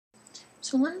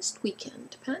So last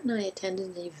weekend, Pat and I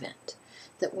attended an event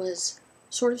that was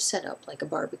sort of set up like a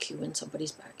barbecue in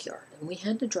somebody's backyard. And we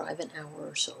had to drive an hour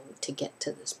or so to get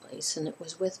to this place. And it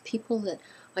was with people that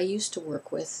I used to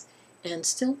work with and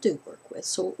still do work with.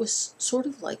 So it was sort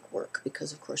of like work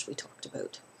because, of course, we talked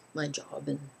about my job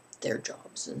and their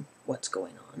jobs and what's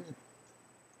going on and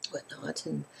whatnot.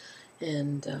 And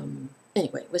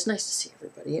anyway, it was nice to see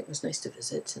everybody. It was nice to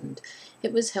visit. And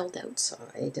it was held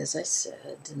outside, as I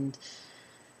said. And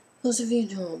those of you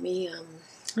who know me,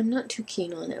 I'm not too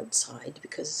keen on outside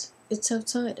because it's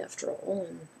outside after all,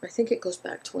 and I think it goes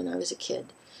back to when I was a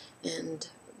kid and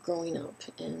growing up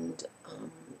and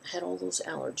had all those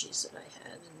allergies that I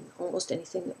had, and almost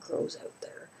anything that grows out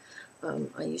there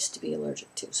I used to be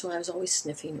allergic to. So I was always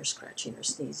sniffing or scratching or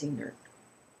sneezing or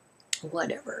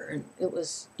whatever, and it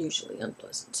was usually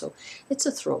unpleasant. So it's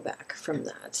a throwback from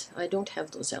that. I don't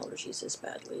have those allergies as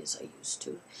badly as I used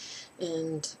to,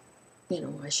 and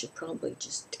I should probably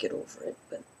just get over it,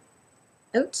 but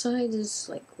outside is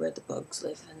like where the bugs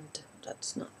live, and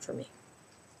that's not for me.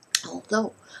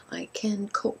 Although I can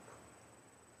cope.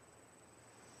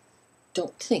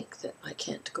 Don't think that I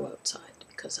can't go outside,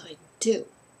 because I do.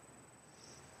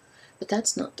 But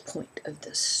that's not the point of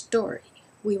this story.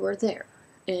 We were there,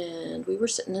 and we were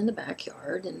sitting in the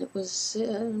backyard, and it was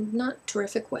not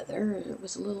terrific weather, and it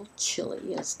was a little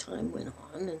chilly as time went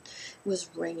on, and it was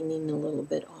raining a little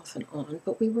bit off and on,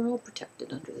 but we were all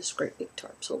protected under this great big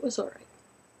tarp, so it was all right.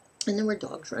 And there were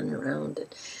dogs running around,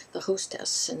 and the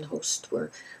hostess and host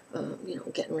were,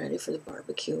 getting ready for the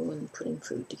barbecue and putting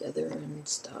food together and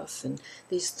stuff. And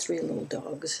these three little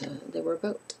dogs, they were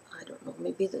about, I don't know,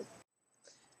 maybe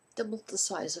double the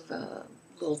size of a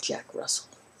little Jack Russell,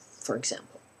 for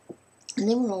example. And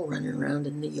they were all running around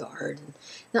in the yard, and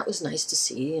that was nice to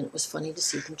see, and it was funny to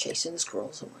see them chasing the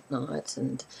squirrels and whatnot,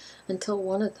 and until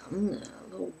one of them,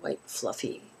 a little white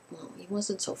fluffy, well, he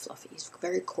wasn't so fluffy, he's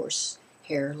very coarse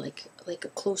hair, like a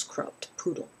close-cropped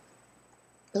poodle,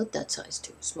 about that size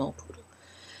too, small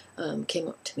poodle, came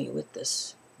up to me with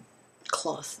this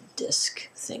cloth disc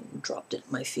thing, dropped it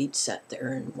at my feet, sat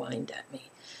there and whined at me,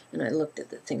 and I looked at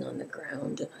the thing on the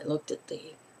ground, and I looked at the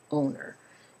owner,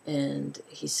 and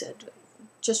he said,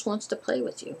 just wants to play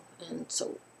with you. And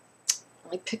so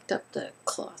I picked up the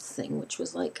cloth thing, which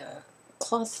was like a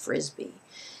cloth frisbee,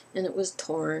 and it was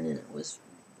torn, and it was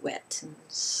wet and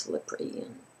slippery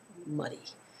and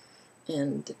muddy,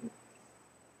 and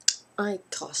I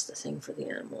tossed the thing for the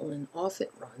animal, and off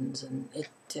it runs, and it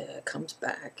comes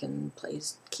back and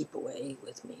plays keep away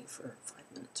with me for 5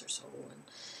 minutes or so,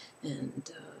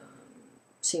 and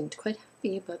seemed quite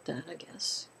happy about that, I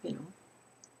guess,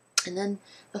 And then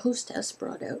the hostess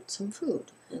brought out some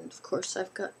food, and of course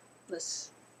I've got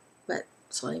this wet,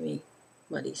 slimy,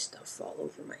 muddy stuff all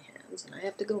over my hands, and I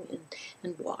have to go in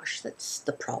and wash. That's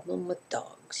the problem with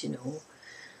dogs,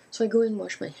 So I go in and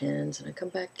wash my hands, and I come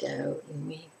back out, and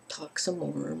we talk some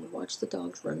more, and we watch the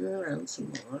dogs running around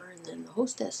some more, and then the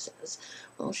hostess says,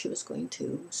 well, she was going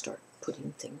to start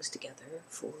putting things together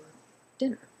for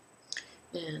dinner.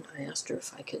 And I asked her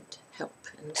if I could help,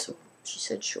 and so she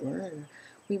said sure, and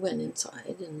we went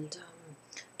inside and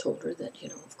told her that,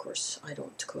 of course, I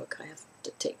don't cook. I have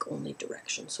to take only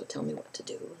directions, so tell me what to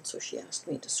do. And so she asked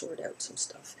me to sort out some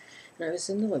stuff. And I was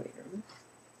in the living room,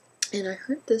 and I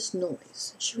heard this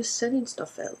noise. She was setting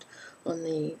stuff out on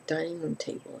the dining room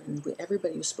table, and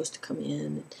everybody was supposed to come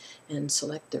in and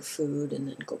select their food and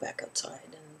then go back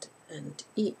outside and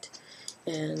eat.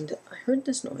 And I heard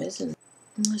this noise, and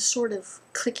a sort of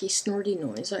clicky, snorty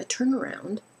noise. I turn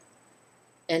around,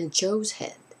 and Joe's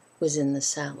head was in the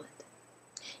salad.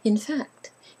 In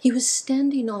fact, he was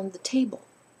standing on the table,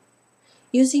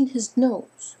 using his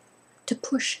nose to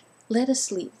push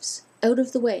lettuce leaves out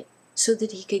of the way so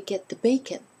that he could get the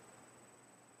bacon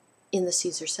in the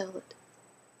Caesar salad.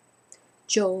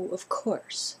 Joe, of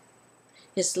course,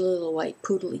 is the little white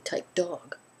poodly type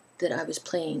dog that I was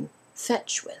playing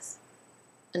fetch with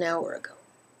an hour ago.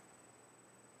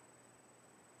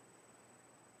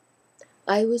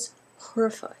 I was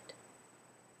horrified.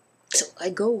 So I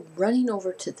go running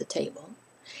over to the table,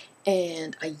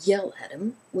 and I yell at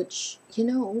him, which,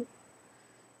 you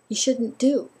shouldn't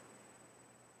do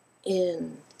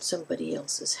in somebody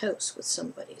else's house with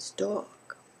somebody's dog.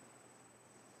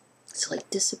 It's like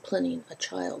disciplining a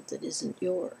child that isn't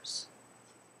yours.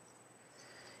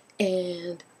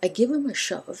 And I give him a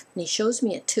shove, and he shows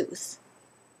me a tooth,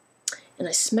 and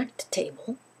I smacked the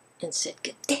table and said,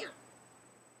 get down.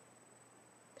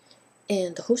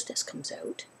 And the hostess comes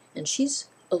out, and she's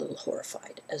a little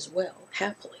horrified as well,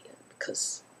 happily,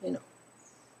 because,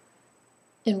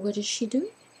 And what does she do?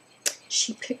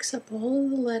 She picks up all of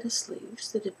the lettuce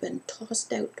leaves that had been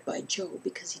tossed out by Joe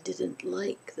because he didn't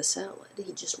like the salad.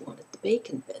 He just wanted the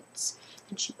bacon bits.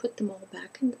 And she put them all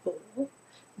back in the bowl,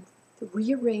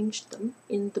 rearranged them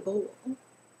in the bowl,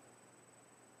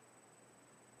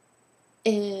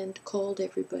 and called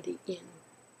everybody in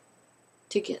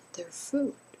to get their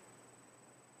food.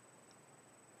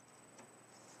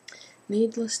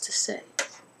 Needless to say,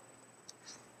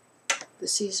 the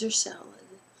Caesar salad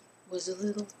was a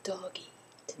little doggy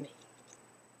to me.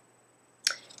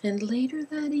 And later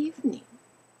that evening,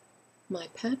 my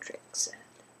Patrick said,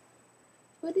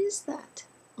 "What is that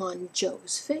on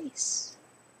Joe's face?"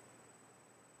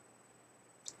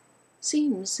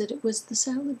 Seems that it was the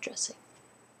salad dressing.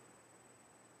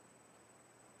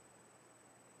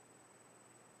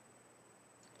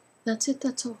 That's it,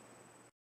 that's all.